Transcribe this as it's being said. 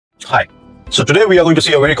Hi. So today we are going to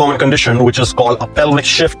see a very common condition which is called a pelvic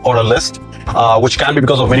shift or a list, which can be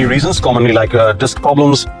because of many reasons, commonly like disc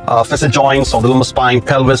problems, facet joints of the lumbar spine,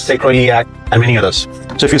 pelvis, sacroiliac, and many others.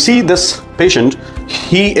 So if you see this patient,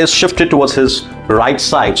 he is shifted towards his right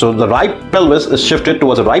side. So the right pelvis is shifted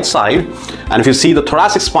towards the right side, and if you see the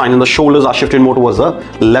thoracic spine and the shoulders are shifted more towards the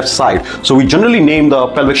left side. So we generally name the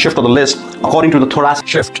pelvic shift or the list according to the thoracic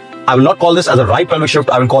shift. I will not call this as a right pelvic shift,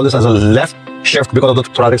 I will call this as a left shift because of the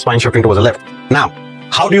thoracic spine shifting towards the left. Now,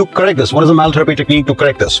 how do you correct this? What is the manual therapy technique to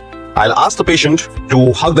correct this? I'll ask the patient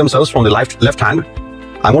to hug themselves from the left hand.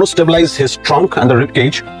 I'm going to stabilize his trunk and the rib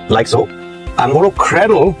cage like so. I'm going to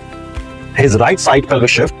cradle his right side pelvic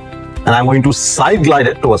shift and I'm going to side glide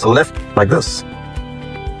it towards the left like this.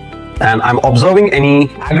 And I'm observing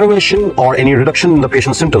any aggravation or any reduction in the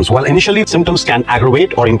patient's symptoms. Well, initially symptoms can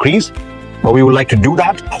aggravate or increase, but we would like to do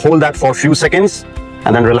that, hold that for a few seconds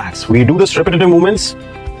and then relax. We do this repetitive movements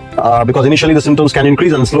because initially the symptoms can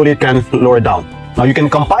increase and slowly it can lower it down. Now you can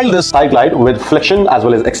compile this side glide with flexion as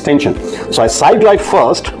well as extension. So I side glide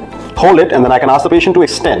first, hold it, and then I can ask the patient to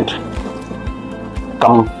extend.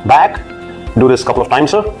 Come back, do this a couple of times,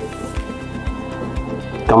 sir.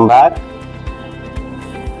 Come back.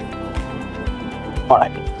 All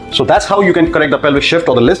right. So that's how you can correct the pelvic shift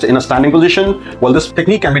or the list in a standing position. Well, this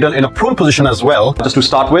technique can be done in a prone position as well, just to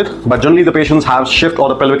start with, but generally the patients have shift or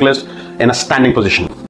the pelvic list in a standing position.